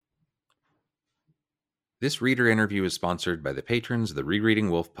This reader interview is sponsored by the patrons of the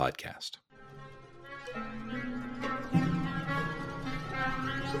Rereading Wolf podcast.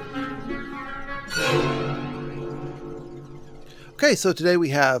 Okay, so today we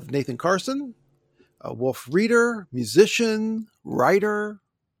have Nathan Carson, a Wolf reader, musician, writer.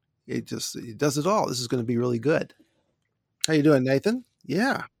 He does it all. This is going to be really good. How you doing, Nathan?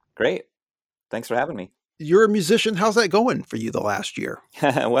 Yeah. Great. Thanks for having me. You're a musician. How's that going for you the last year?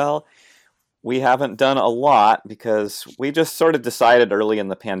 Well, we haven't done a lot because we just sort of decided early in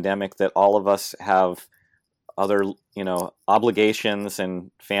the pandemic that all of us have other, obligations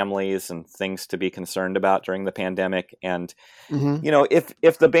and families and things to be concerned about during the pandemic. And,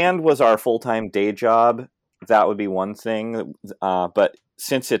 if the band was our full-time day job, that would be one thing. But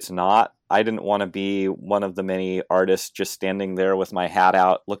since it's not, I didn't want to be one of the many artists just standing there with my hat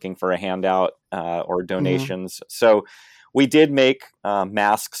out looking for a handout or donations. So we did make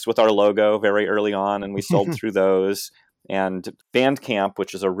masks with our logo very early on, and we sold through those. And Bandcamp,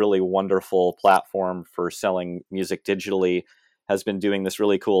 which is a really wonderful platform for selling music digitally, has been doing this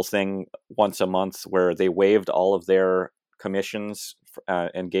really cool thing once a month where they waived all of their commissions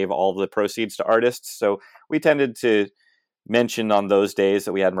and gave all of the proceeds to artists. So we tended to mention on those days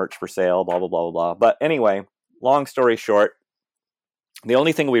that we had merch for sale, blah, blah, blah, blah, blah. But anyway, long story short, the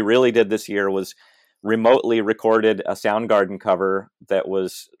only thing we really did this year was remotely recorded a Soundgarden cover that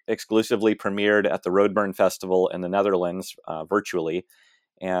was exclusively premiered at the Roadburn Festival in the Netherlands virtually.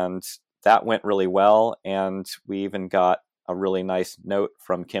 And that went really well. And we even got a really nice note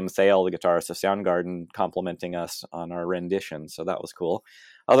from Kim Thale, the guitarist of Soundgarden, complimenting us on our rendition. So that was cool.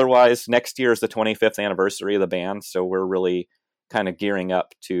 Otherwise, next year is the 25th anniversary of the band. So we're really kind of gearing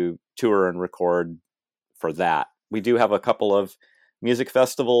up to tour and record for that. We do have a couple of music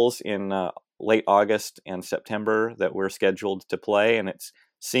festivals in late August and September that we're scheduled to play, and it's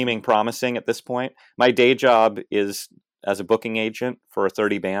seeming promising at this point. My day job is as a booking agent for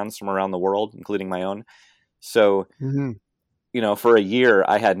 30 bands from around the world, including my own. So, for a year,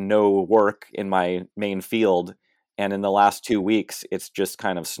 I had no work in my main field. And in the last 2 weeks, it's just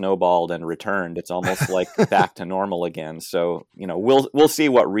kind of snowballed and returned. It's almost like back to normal again. So, we'll see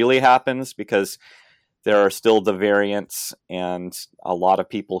what really happens, because there are still the variants and a lot of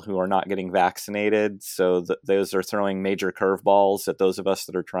people who are not getting vaccinated. So those are throwing major curveballs at those of us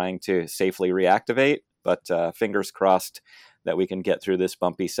that are trying to safely reactivate. But fingers crossed that we can get through this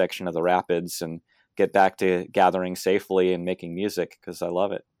bumpy section of the rapids and get back to gathering safely and making music, because I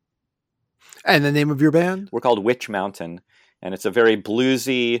love it. And the name of your band? We're called Witch Mountain, and it's a very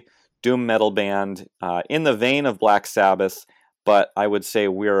bluesy doom metal band in the vein of Black Sabbath, but I would say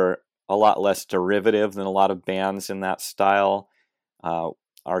we're a lot less derivative than a lot of bands in that style.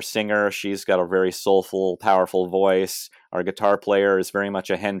 Our singer, she's got a very soulful, powerful voice. Our guitar player is very much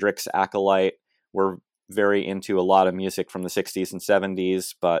a Hendrix acolyte. We're very into a lot of music from the 60s and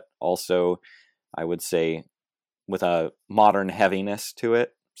 70s, but also, I would say, with a modern heaviness to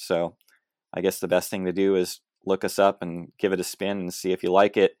it. So I guess the best thing to do is look us up and give it a spin and see if you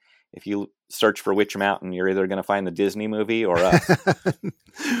like it. If you search for Witch Mountain, you're either going to find the Disney movie or us.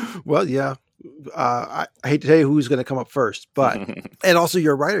 Well, yeah. I hate to tell you who's going to come up first, but and also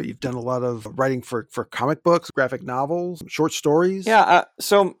you're a writer. You've done a lot of writing for comic books, graphic novels, short stories. Yeah.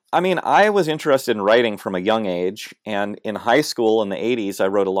 I was interested in writing from a young age. And in high school in the 80s, I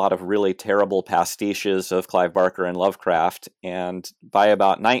wrote a lot of really terrible pastiches of Clive Barker and Lovecraft. And by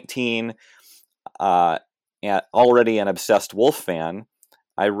about 19, already an obsessed Wolf fan,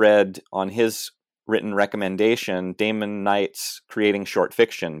 I read on his written recommendation Damon Knight's Creating Short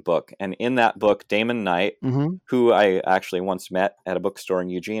Fiction book. And in that book, Damon Knight, who I actually once met at a bookstore in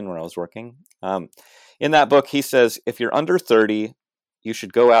Eugene where I was working, in that book, he says, if you're under 30, you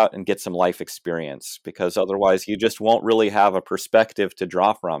should go out and get some life experience, because otherwise you just won't really have a perspective to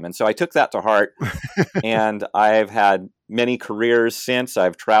draw from. And so I took that to heart, and I've had many careers since.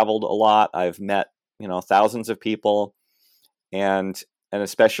 I've traveled a lot. I've met, thousands of people, and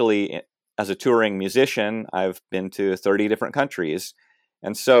especially as a touring musician, I've been to 30 different countries.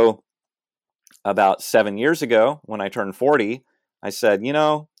 And so about 7 years ago, when I turned 40, I said,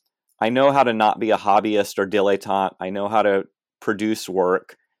 I know how to not be a hobbyist or dilettante. I know how to produce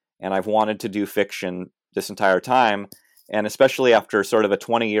work, and I've wanted to do fiction this entire time. And especially after sort of a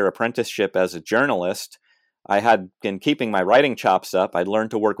 20-year apprenticeship as a journalist, I had been keeping my writing chops up. I'd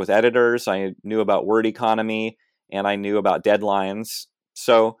learned to work with editors. I knew about word economy, and I knew about deadlines.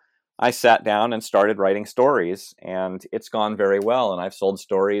 So I sat down and started writing stories, and it's gone very well. And I've sold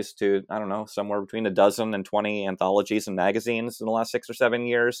stories to, somewhere between a dozen and 20 anthologies and magazines in the last 6 or 7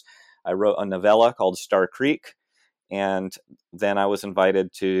 years. I wrote a novella called Star Creek, and then I was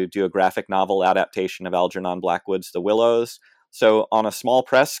invited to do a graphic novel adaptation of Algernon Blackwood's The Willows. So on a small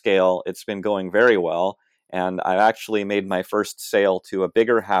press scale, it's been going very well. And I actually made my first sale to a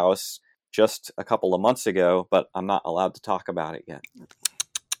bigger house just a couple of months ago, but I'm not allowed to talk about it yet.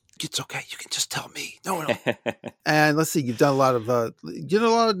 It's okay. You can just tell me. No. And let's see, you've done a lot of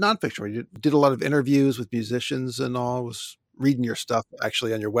nonfiction. You did a lot of interviews with musicians and all. I was reading your stuff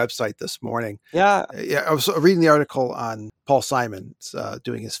actually on your website this morning. Yeah. I was reading the article on Paul Simon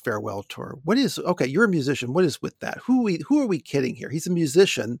doing his farewell tour. You're a musician. What is with that? Who are we kidding here? He's a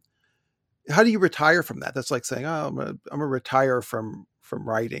musician. How do you retire from that? That's like saying, oh, I'm gonna retire from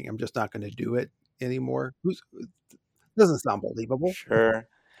writing. I'm just not going to do it anymore. Doesn't sound believable. Sure.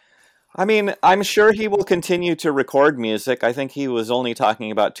 I mean, I'm sure he will continue to record music. I think he was only talking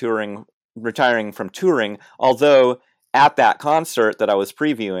about retiring from touring, although at that concert that I was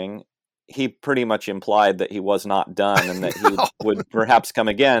previewing, he pretty much implied that he was not done and that he would perhaps come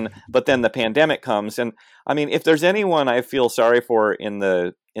again. But then the pandemic comes. And I mean, if there's anyone I feel sorry for in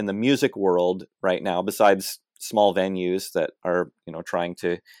the music world right now, besides small venues that are, trying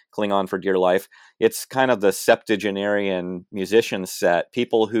to cling on for dear life, it's kind of the septuagenarian musician set,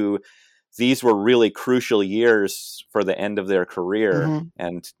 people who these were really crucial years for the end of their career. Mm-hmm.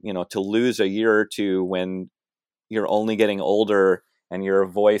 And, to lose a year or two when you're only getting older and your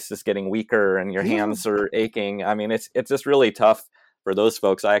voice is getting weaker and your hands are aching. I mean, it's just really tough for those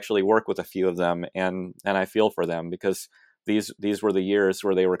folks. I actually work with a few of them and I feel for them because these were the years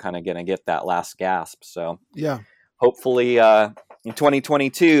where they were kind of going to get that last gasp. So hopefully in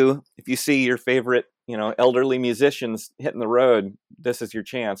 2022, if you see your favorite, elderly musicians hitting the road, this is your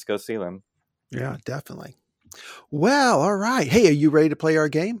chance. Go see them. Yeah, definitely. Well, all right. Hey, are you ready to play our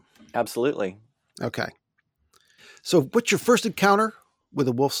game? Absolutely. Okay. So what's your first encounter with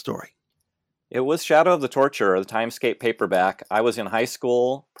a wolf story? It was Shadow of the Torturer, the Timescape paperback. I was in high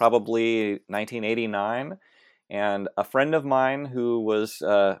school, probably 1989, and a friend of mine who was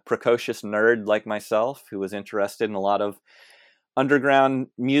a precocious nerd like myself, who was interested in a lot of underground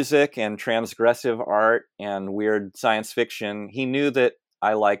music and transgressive art and weird science fiction, he knew that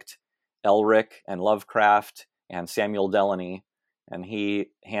I liked Elric and Lovecraft and Samuel Delany. And he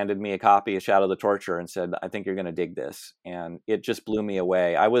handed me a copy of Shadow of the Torturer and said, I think you're going to dig this. And it just blew me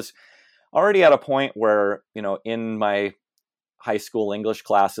away. I was already at a point where, in my high school English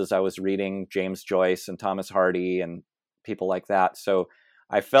classes, I was reading James Joyce and Thomas Hardy and people like that. So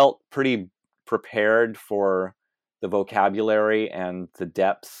I felt pretty prepared for the vocabulary and the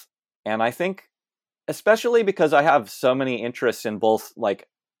depth. And I think, especially because I have so many interests in both like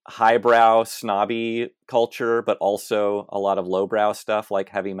highbrow, snobby culture, but also a lot of lowbrow stuff like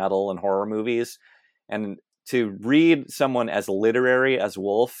heavy metal and horror movies. And to read someone as literary as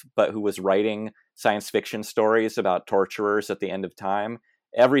Wolf, but who was writing science fiction stories about torturers at the end of time,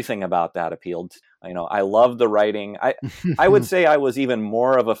 everything about that appealed. I love the writing. I would say I was even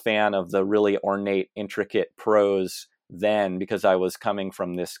more of a fan of the really ornate, intricate prose then because I was coming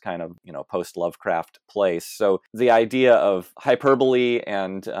from this kind of, post-Lovecraft place. So the idea of hyperbole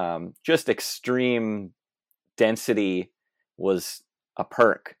and just extreme density was a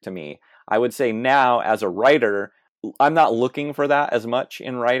perk to me. I would say now as a writer, I'm not looking for that as much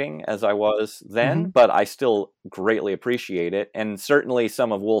in writing as I was then, but I still greatly appreciate it. And certainly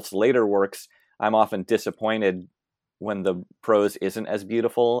some of Wolf's later works, I'm often disappointed when the prose isn't as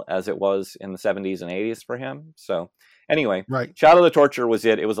beautiful as it was in the 70s and 80s for him. So anyway, right. Shadow of the Torturer was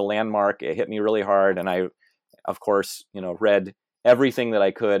it. It was a landmark. It hit me really hard. And I, of course, read everything that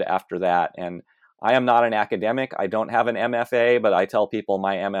I could after that. And I am not an academic. I don't have an MFA, but I tell people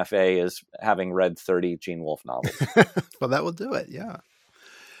my MFA is having read 30 Gene Wolfe novels. Well, that will do it. Yeah.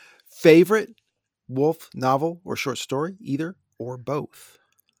 Favorite Wolfe novel or short story, either or both?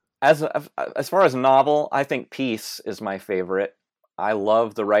 As far as novel, I think Peace is my favorite. I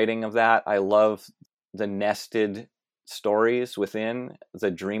love the writing of that. I love the nested stories within, the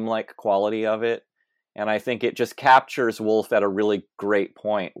dreamlike quality of it. And I think it just captures Wolfe at a really great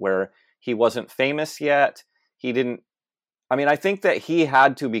point where he wasn't famous yet. I think that he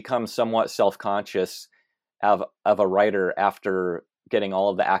had to become somewhat self-conscious of a writer after getting all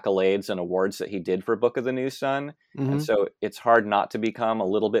of the accolades and awards that he did for Book of the New Sun. And so it's hard not to become a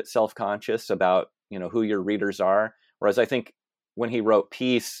little bit self-conscious about, who your readers are. Whereas I think when he wrote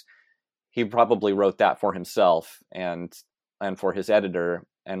Peace, he probably wrote that for himself and for his editor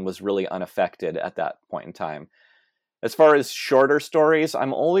and was really unaffected at that point in time. As far as shorter stories,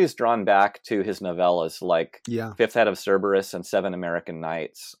 I'm always drawn back to his novellas like Fifth Head of Cerberus and Seven American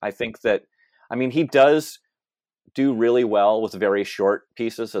Nights. I think that, he does do really well with very short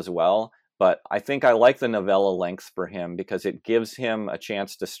pieces as well, But I think I like the novella length for him because it gives him a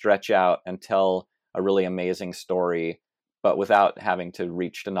chance to stretch out and tell a really amazing story, but without having to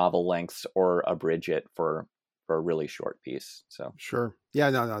reach to novel lengths or abridge it for a really short piece. So Sure.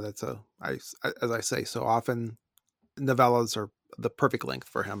 Yeah, no, that's as I say, so often novellas are the perfect length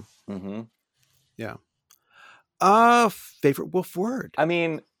for him. mm-hmm. Yeah. Favorite wolf word? I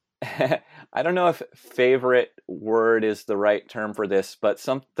mean, I don't know if favorite word is the right term for this, but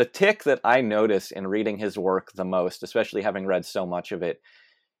the tick that I notice in reading his work the most, especially having read so much of it,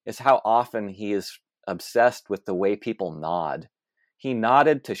 is how often he is obsessed with the way people nod. He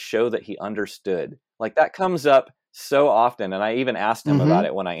nodded to show that he understood. Like, that comes up so often, and I even asked him about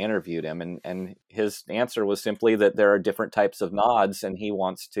it when I interviewed him, and his answer was simply that there are different types of nods, and he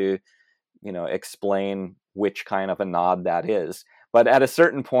wants to, explain which kind of a nod that is. But at a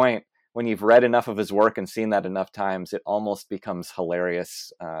certain point, when you've read enough of his work and seen that enough times, it almost becomes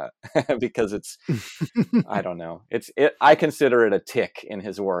hilarious because it's, I don't know. I consider it a tick in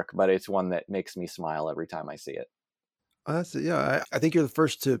his work, but it's one that makes me smile every time I see it. That's it. Yeah, I think you're the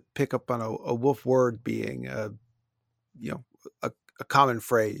first to pick up on a wolf word being a common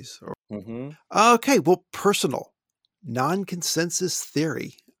phrase. Okay, well, personal, non-consensus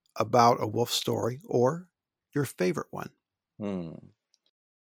theory about a wolf story or your favorite one.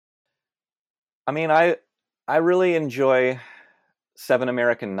 I mean, I really enjoy Seven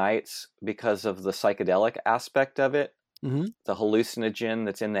American Nights because of the psychedelic aspect of it. The hallucinogen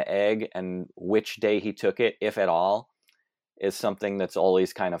that's in the egg and which day he took it, if at all, is something that's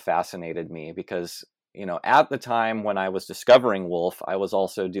always kind of fascinated me because, at the time when I was discovering wolf, I was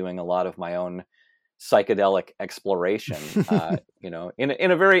also doing a lot of my own psychedelic exploration,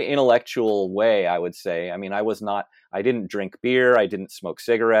 in a very intellectual way, I would say. I mean, I didn't drink beer. I didn't smoke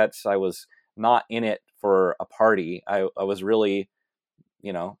cigarettes. I was not in it for a party. I was really,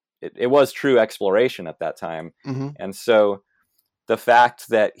 it was true exploration at that time. And so the fact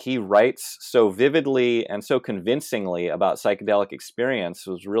that he writes so vividly and so convincingly about psychedelic experience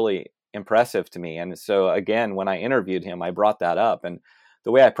was really impressive to me. And so again, when I interviewed him, I brought that up. And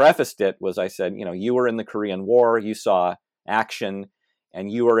the way I prefaced it was I said, you were in the Korean War, you saw action,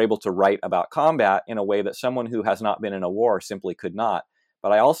 and you were able to write about combat in a way that someone who has not been in a war simply could not.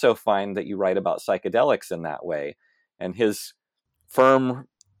 But I also find that you write about psychedelics in that way. And his firm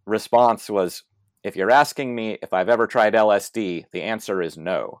response was, if you're asking me if I've ever tried LSD, the answer is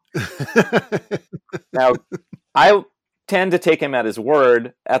no. Now, I tend to take him at his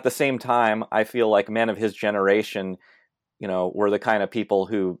word. At the same time, I feel like men of his generation, were the kind of people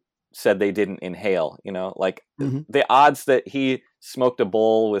who said they didn't inhale, the odds that he smoked a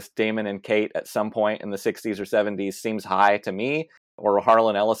bowl with Damon and Kate at some point in the 60s or 70s seems high to me, or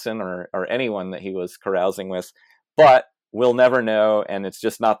Harlan Ellison or anyone that he was carousing with. But we'll never know, and it's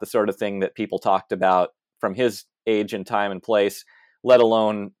just not the sort of thing that people talked about from his age and time and place, let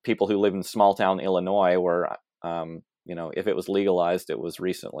alone people who live in small town Illinois where, if it was legalized, it was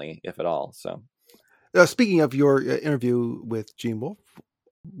recently, if at all. So, speaking of your interview with Gene Wolfe,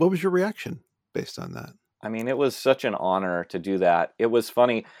 what was your reaction based on that? I mean, it was such an honor to do that. It was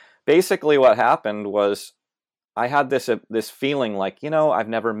funny. Basically, what happened was I had this feeling like, I've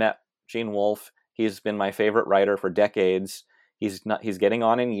never met Gene Wolfe. He's been my favorite writer for decades. He's getting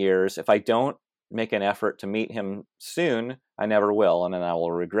on in years. If I don't make an effort to meet him soon, I never will, and then I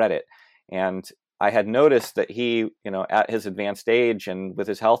will regret it. And I had noticed that he, at his advanced age and with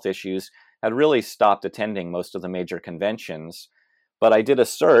his health issues, had really stopped attending most of the major conventions. But I did a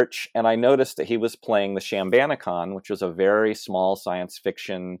search, and I noticed that he was playing the Shambanicon, which was a very small science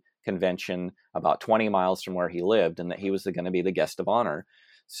fiction convention about 20 miles from where he lived, and that he was going to be the guest of honor.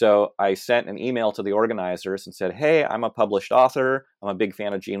 So I sent an email to the organizers and said, hey, I'm a published author. I'm a big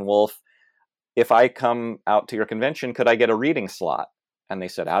fan of Gene Wolfe. If I come out to your convention, could I get a reading slot? And they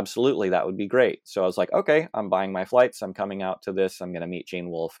said, absolutely, that would be great. So I was like, okay, I'm buying my flights. I'm coming out to this. I'm going to meet Gene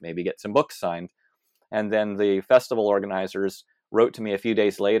Wolfe, maybe get some books signed. And then the festival organizers wrote to me a few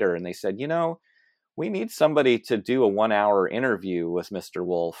days later and they said, we need somebody to do a 1-hour interview with Mr.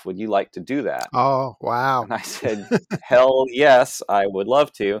 Wolfe. Would you like to do that? Oh, wow. And I said, hell yes, I would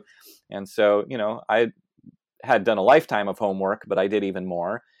love to. And so, I had done a lifetime of homework, but I did even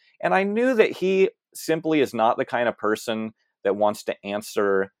more. And I knew that he simply is not the kind of person that wants to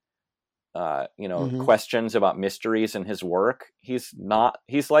answer, questions about mysteries in his work. He's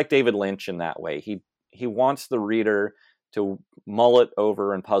like David Lynch in that way. He wants the reader to mull it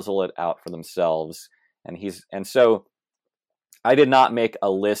over and puzzle it out for themselves. And so I did not make a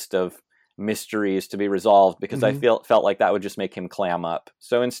list of mysteries to be resolved because I felt like that would just make him clam up.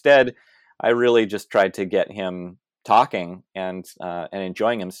 So instead, I really just tried to get him talking and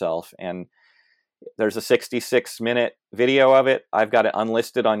enjoying himself. And there's a 66-minute video of it. I've got it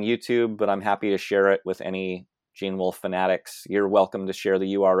unlisted on YouTube, but I'm happy to share it with any Gene Wolfe fanatics. You're welcome to share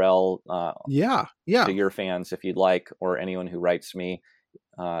the URL to your fans if you'd like, or anyone who writes me.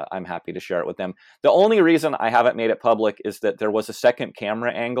 I'm happy to share it with them. The only reason I haven't made it public is that there was a second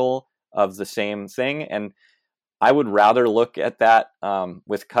camera angle of the same thing, and I would rather look at that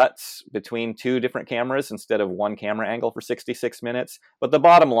with cuts between two different cameras instead of one camera angle for 66 minutes. But the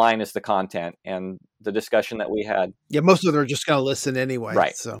bottom line is the content and the discussion that we had. Yeah, most of them are just going to listen anyway.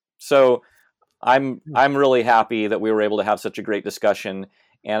 Right. So I'm really happy that we were able to have such a great discussion.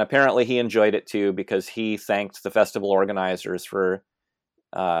 And apparently he enjoyed it too, because he thanked the festival organizers for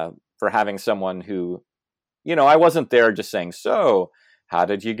having someone who, I wasn't there just saying, so how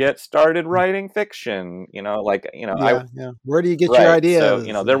did you get started writing fiction? Where do you get your ideas?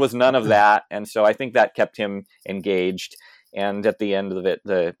 So, there was none of that. And so I think that kept him engaged. And at the end of it,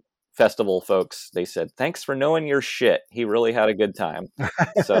 the festival folks, they said, thanks for knowing your shit. He really had a good time.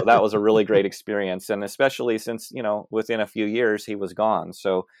 So that was a really great experience. And especially since, within a few years he was gone.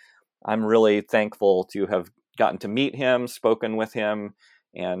 So I'm really thankful to have gotten to meet him, spoken with him,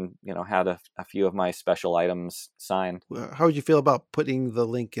 and had a few of my special items signed. How would you feel about putting the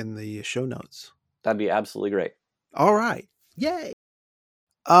link in the show notes? That'd be absolutely great. All right. Yay.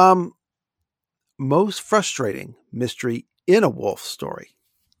 Most frustrating mystery in a Wolfe story.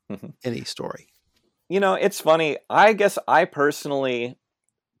 Any story. It's funny. I guess I personally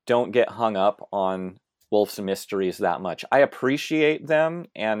don't get hung up on Wolfe's mysteries that much. I appreciate them,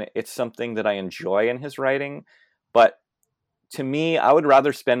 and it's something that I enjoy in his writing, but to me, I would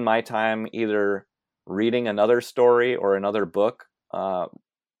rather spend my time either reading another story or another book. Not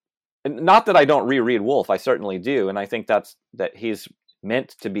that I don't reread Wolfe, I certainly do, and I think that he's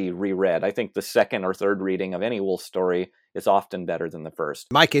meant to be reread. I think the second or third reading of any Wolfe story is often better than the first.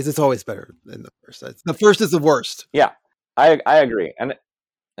 In my case, it's always better than the first. The first is the worst. Yeah, I agree, and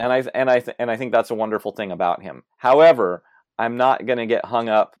I think that's a wonderful thing about him. However, I'm not going to get hung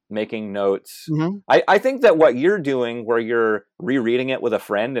up making notes. Mm-hmm. I think that what you're doing, where you're rereading it with a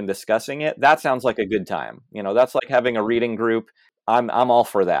friend and discussing it, that sounds like a good time. That's like having a reading group. I'm all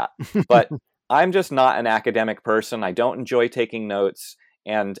for that. But I'm just not an academic person. I don't enjoy taking notes.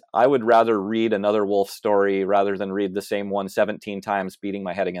 And I would rather read another Wolfe story rather than read the same one 17 times, beating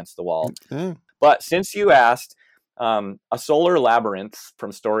my head against the wall. Okay. But since you asked, A Solar Labyrinth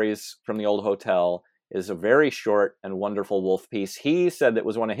from Stories from the Old Hotel is a very short and wonderful Wolfe piece. He said that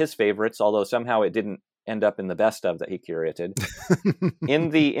was one of his favorites, although somehow it didn't end up in the best of that he curated. In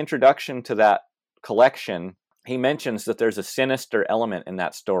the introduction to that collection, he mentions that there's a sinister element in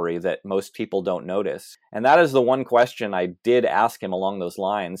that story that most people don't notice. And that is the one question I did ask him along those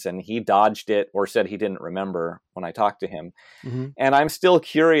lines, and he dodged it or said he didn't remember when I talked to him. Mm-hmm. And I'm still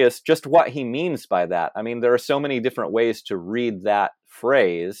curious just what he means by that. I mean, there are so many different ways to read that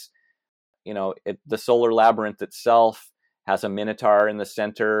phrase. The Solar Labyrinth itself has a minotaur in the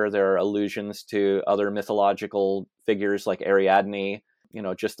center. There are allusions to other mythological figures like Ariadne.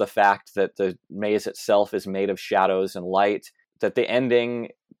 Just the fact that the maze itself is made of shadows and light, that the ending,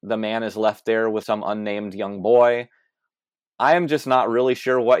 the man is left there with some unnamed young boy. I am just not really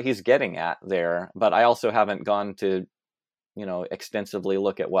sure what he's getting at there, but I also haven't gone to, extensively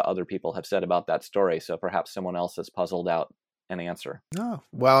look at what other people have said about that story. So perhaps someone else has puzzled out an answer. Oh,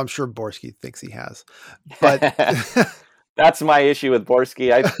 well, I'm sure Borsky thinks he has, but that's my issue with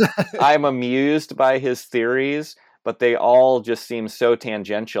Borsky. I'm amused by his theories, but they all just seem so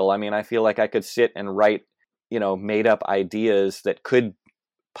tangential. I mean, I feel like I could sit and write, made up ideas that could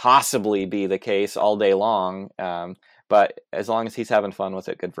possibly be the case all day long. But as long as he's having fun with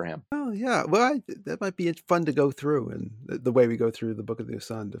it, good for him. Oh, yeah. Well, that might be fun to go through, and the way we go through the Book of the New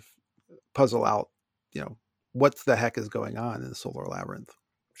Sun to puzzle out, what the heck is going on in the Solar Labyrinth.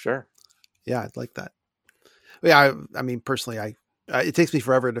 Sure. Yeah, I'd like that. Yeah, I mean, personally, it takes me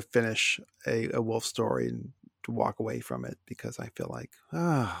forever to finish a Wolfe story and to walk away from it, because I feel like,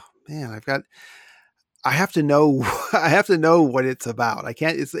 oh man, I have to know what it's about. I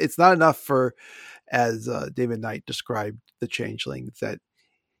can't, it's not enough for, as David Knight described the Changeling, that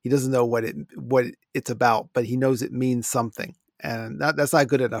he doesn't know what it's about, but he knows it means something. And that's not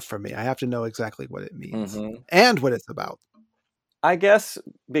good enough for me. I have to know exactly what it means and what it's about. I guess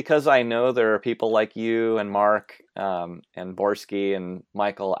because I know there are people like you and Mark and Borsky and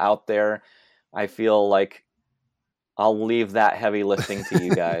Michael out there, I feel like I'll leave that heavy lifting to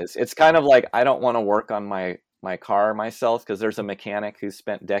you guys. It's kind of like I don't want to work on my car myself, because there's a mechanic who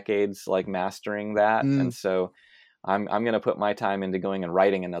spent decades like mastering that. And so I'm going to put my time into going and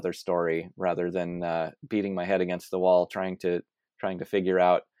writing another story rather than beating my head against the wall trying to figure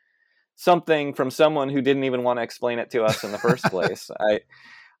out something from someone who didn't even want to explain it to us in the first place.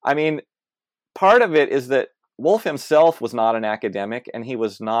 I mean, part of it is that Woolf himself was not an academic, and he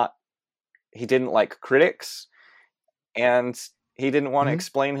didn't like critics, and he didn't want to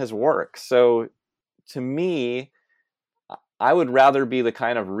explain his work. So to me, I would rather be the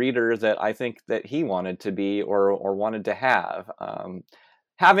kind of reader that I think that he wanted to be or wanted to have.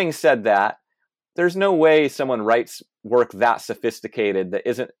 Having said that, there's no way someone writes work that sophisticated that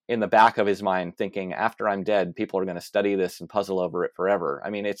isn't in the back of his mind thinking, after I'm dead, people are going to study this and puzzle over it forever. I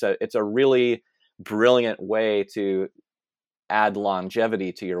mean, it's a really brilliant way to add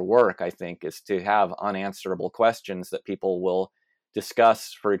longevity to your work, I think, is to have unanswerable questions that people will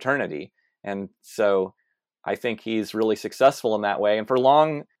discuss for eternity. And so I think he's really successful in that way. And for a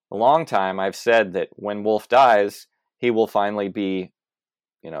long time, I've said that when Woolf dies, he will finally be,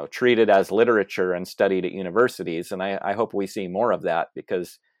 treated as literature and studied at universities. And I hope we see more of that,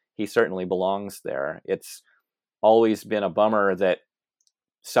 because he certainly belongs there. It's always been a bummer that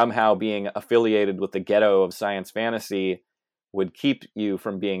somehow being affiliated with the ghetto of science fantasy would keep you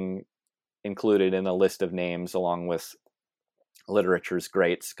from being included in a list of names along with literature's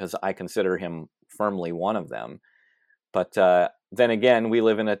greats, because I consider him firmly one of them. But then again, we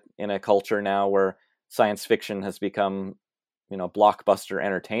live in a culture now where science fiction has become, blockbuster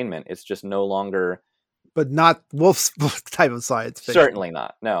entertainment. It's just no longer. But not Woolf's type of science fiction. Certainly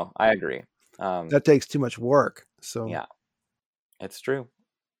not. No, I agree. That takes too much work. So yeah, it's true.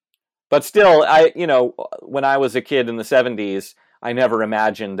 But still, when I was a kid in the 70s, I never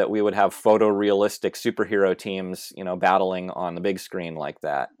imagined that we would have photorealistic superhero teams, battling on the big screen like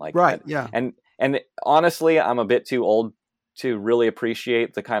that. Right. Yeah. And honestly, I'm a bit too old to really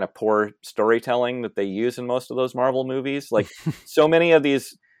appreciate the kind of poor storytelling that they use in most of those Marvel movies. Like so many of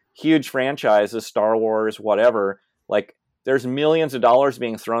these huge franchises, Star Wars, whatever, like there's millions of dollars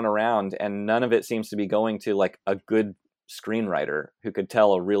being thrown around and none of it seems to be going to like a good screenwriter who could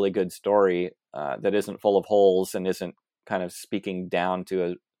tell a really good story that isn't full of holes and isn't kind of speaking down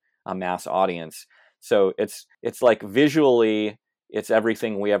to a mass audience. So it's like visually it's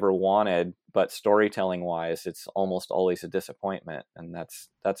everything we ever wanted, but storytelling wise, it's almost always a disappointment. And that's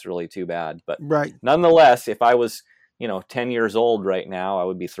really too bad. But right. Nonetheless, if I was, 10 years old right now, I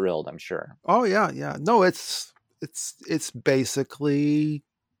would be thrilled, I'm sure. Oh yeah. Yeah. No, it's basically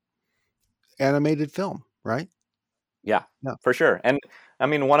animated film, right? Yeah, for sure. And I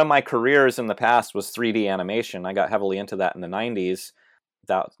mean, one of my careers in the past was 3D animation. I got heavily into that in the 90s.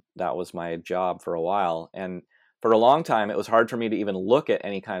 That was my job for a while. And for a long time, it was hard for me to even look at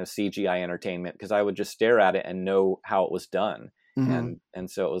any kind of CGI entertainment because I would just stare at it and know how it was done. Mm-hmm.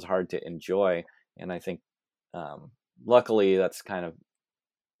 And so it was hard to enjoy. And I think, luckily, that's kind of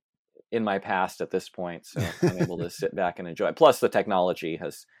in my past at this point. So I'm able to sit back and enjoy it. Plus, the technology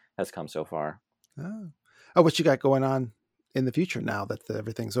has come so far. Oh, what you got going on in the future now that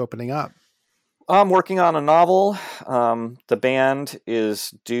everything's opening up? I'm working on a novel. The band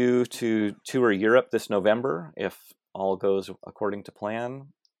is due to tour Europe this November, if all goes according to plan.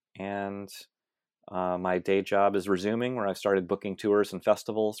 And my day job is resuming, where I've started booking tours and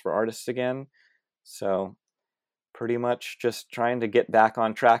festivals for artists again. So pretty much just trying to get back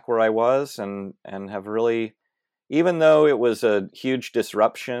on track where I was and have really, even though it was a huge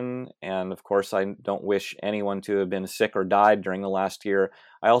disruption, and of course I don't wish anyone to have been sick or died during the last year,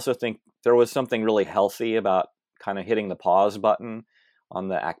 I also think there was something really healthy about kind of hitting the pause button on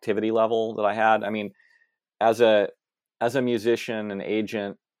the activity level that I had. I mean, as a musician, an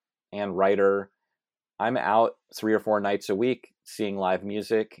agent, and writer, I'm out 3 or 4 nights a week seeing live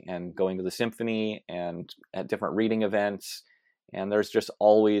music and going to the symphony and at different reading events. And there's just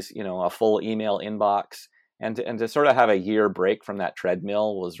always, a full email inbox. And to sort of have a year break from that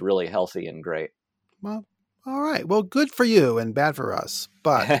treadmill was really healthy and great. Well, all right. Well, good for you and bad for us.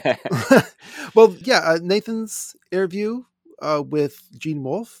 But, well, yeah, Nathan's interview with Gene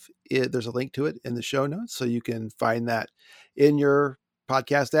Wolfe, there's a link to it in the show notes. So you can find that in your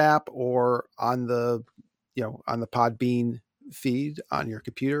podcast app or on the Podbean feed on your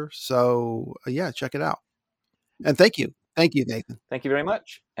computer. So, yeah, check it out. And thank you. Thank you, Nathan. Thank you very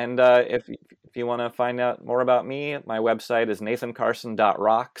much. And if you want to find out more about me, my website is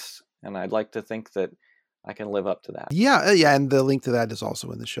nathancarson.rocks. And I'd like to think that I can live up to that. Yeah. And the link to that is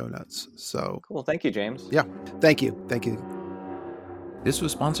also in the show notes. So cool. Thank you, James. Yeah. Thank you. Thank you. This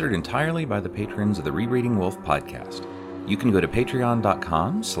was sponsored entirely by the patrons of the Rereading Wolf podcast. You can go to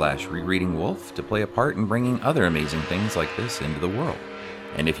patreon.com/rereadingwolf to play a part in bringing other amazing things like this into the world.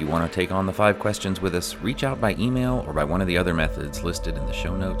 And if you want to take on the 5 questions with us, reach out by email or by one of the other methods listed in the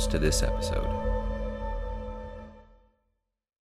show notes to this episode.